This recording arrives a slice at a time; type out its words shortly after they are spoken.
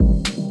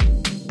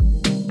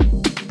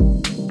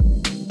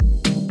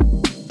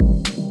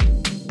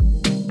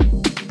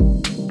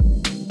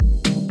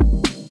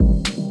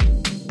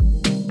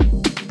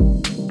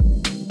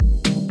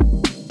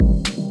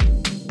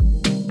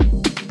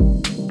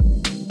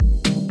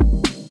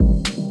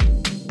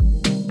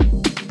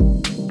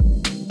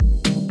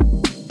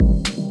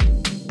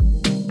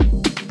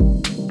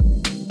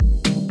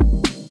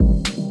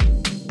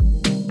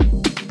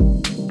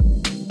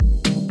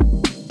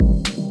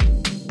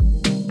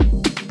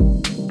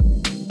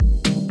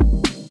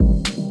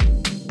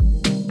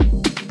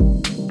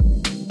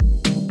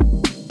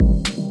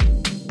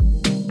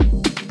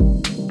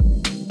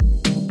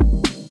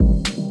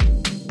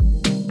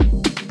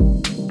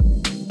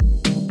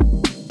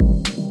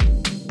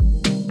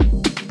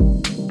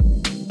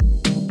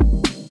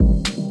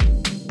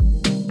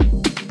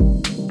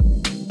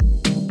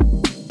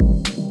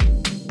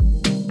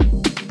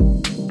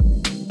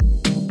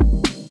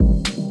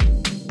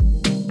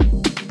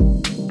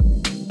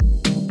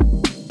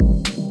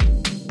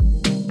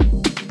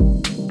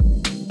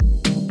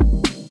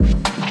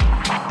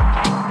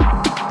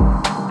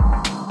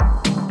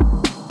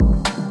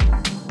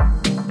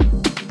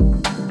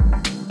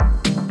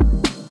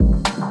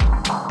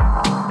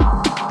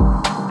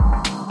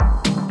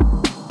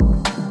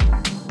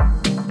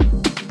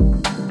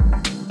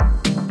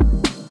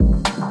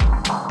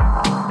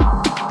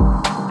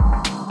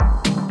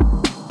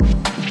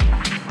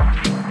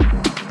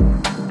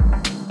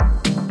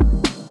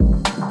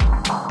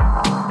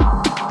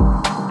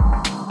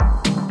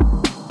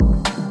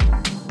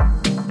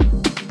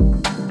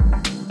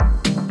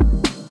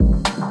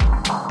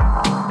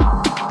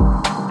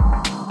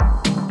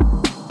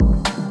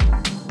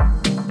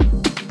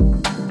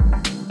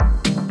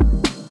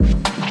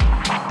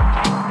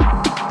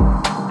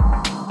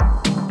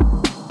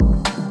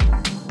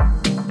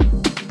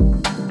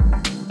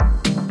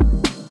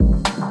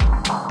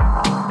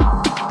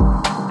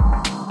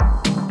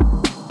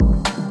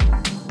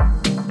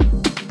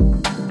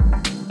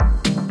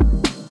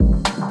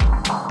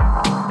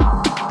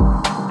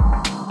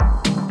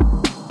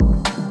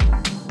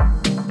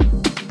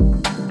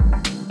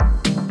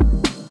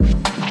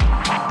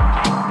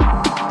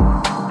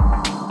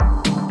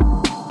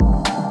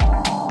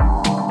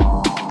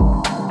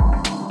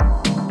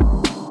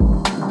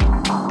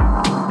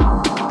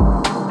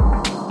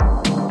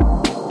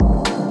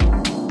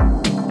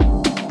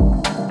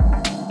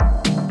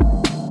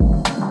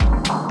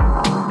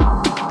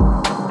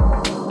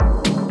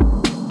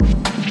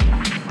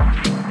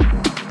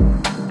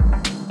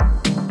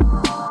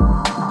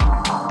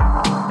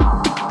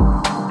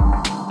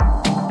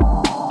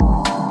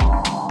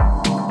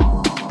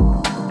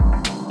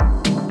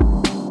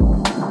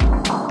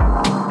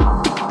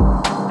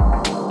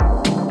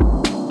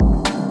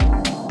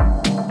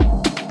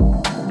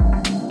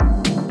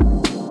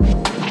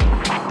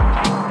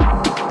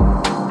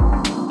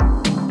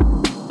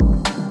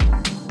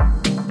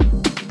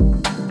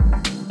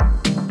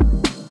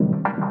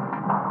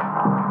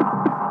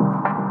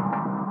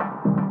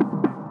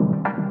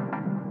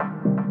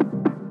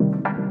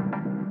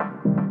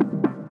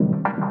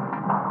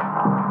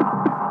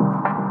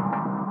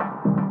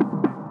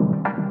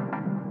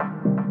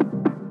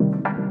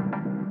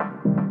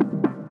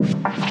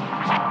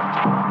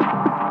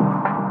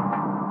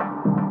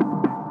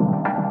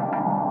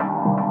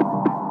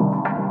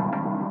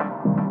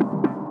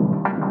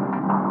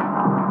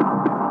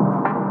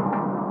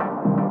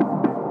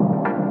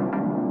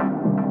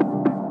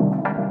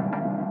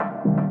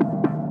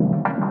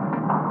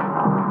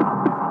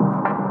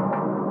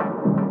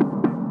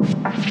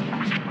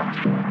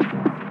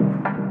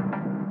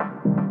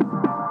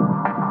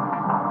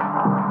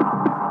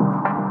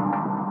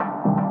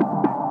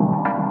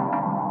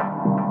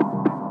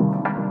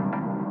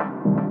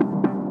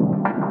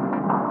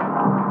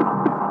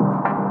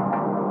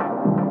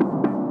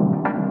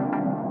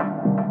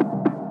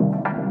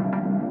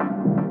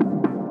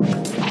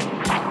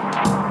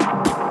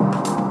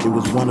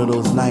One of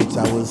those nights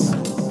I was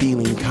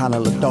feeling kind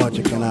of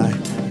lethargic and I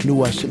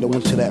knew I shouldn't have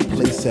went to that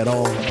place at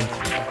all.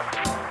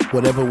 But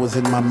whatever was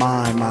in my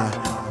mind, my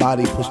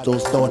body pushed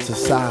those thoughts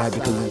aside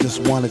because it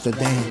just wanted to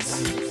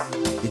dance.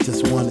 It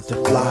just wanted to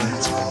fly.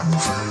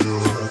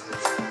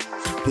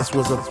 This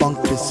was a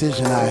funk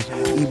decision. I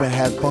even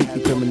had funky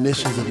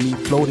premonitions of me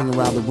floating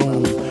around the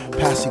room,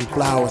 passing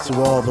flowers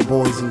to all the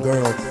boys and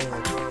girls.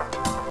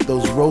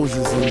 Those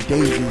roses and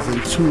daisies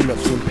and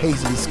tulips and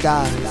paisley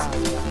skies.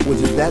 Was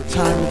it that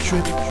time to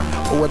trip?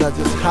 Or was I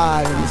just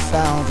high on the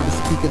sounds of the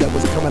speaker that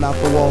was coming out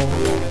the wall?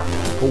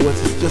 Or was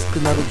it just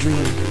another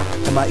dream?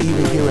 Am I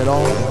even here at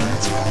all?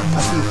 I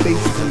see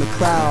faces in the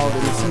crowd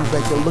and it seems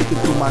like they're looking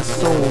through my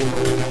soul,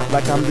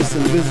 like I'm this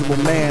invisible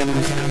man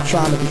who's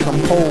trying to become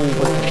whole,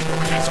 but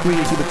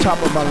screaming to the top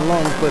of my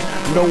lungs, but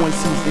no one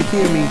seems to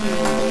hear me.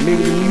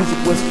 Maybe the music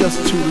was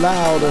just too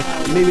loud, or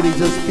maybe they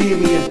just fear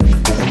me.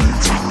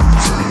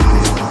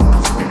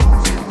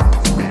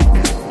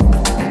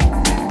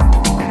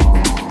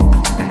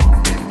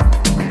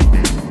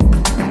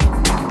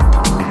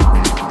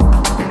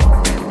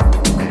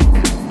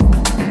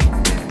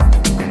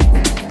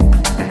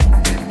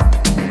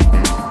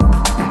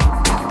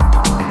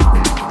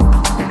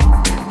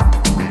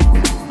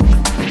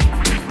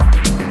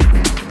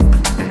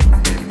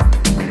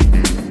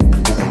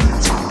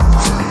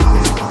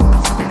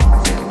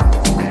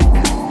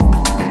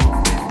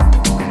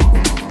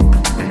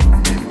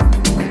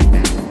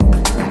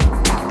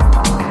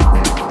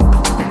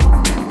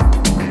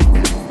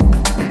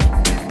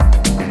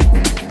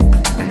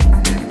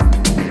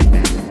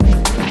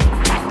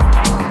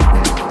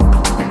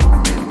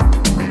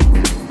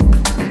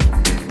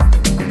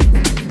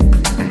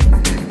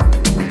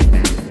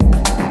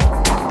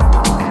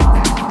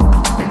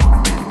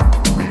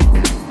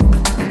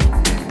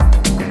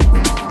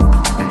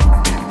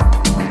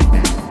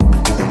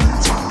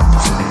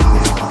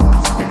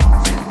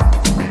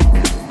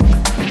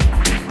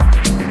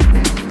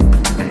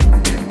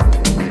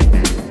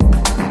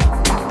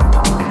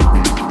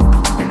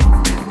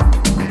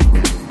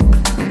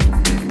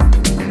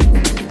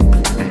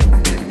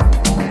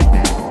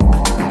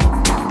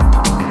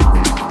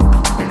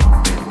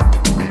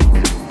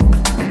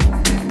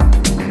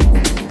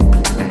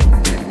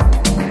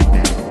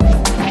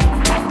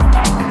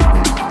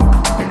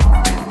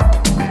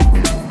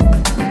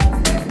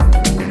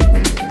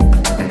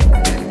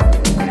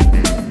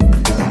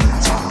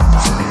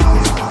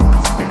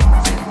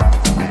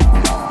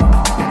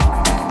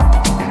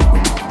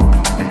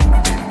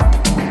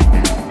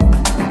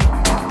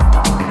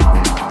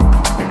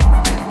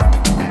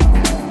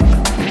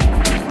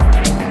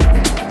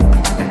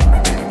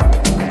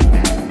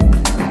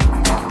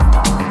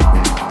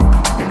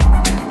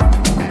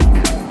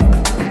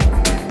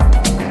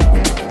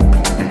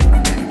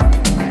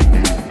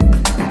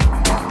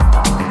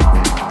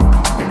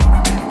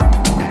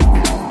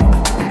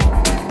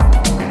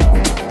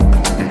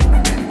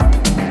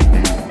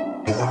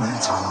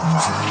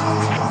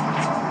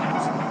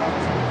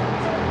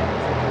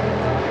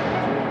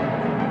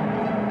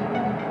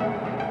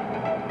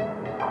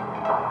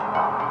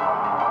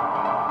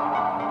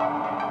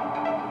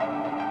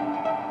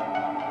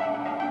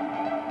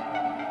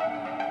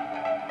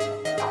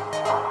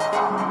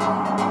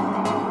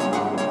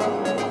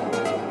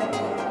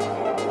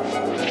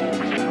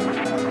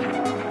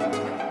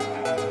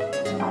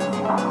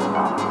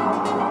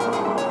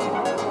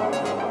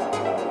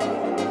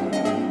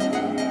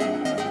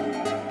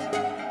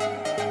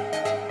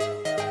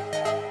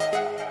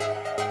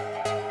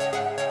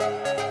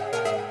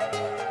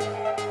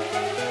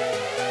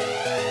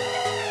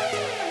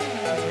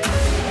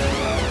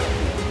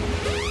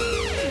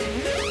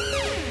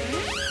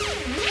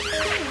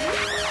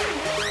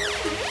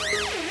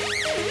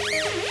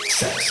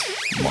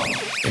 Sex, money,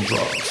 and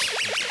drugs.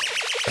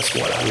 That's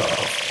what I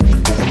love.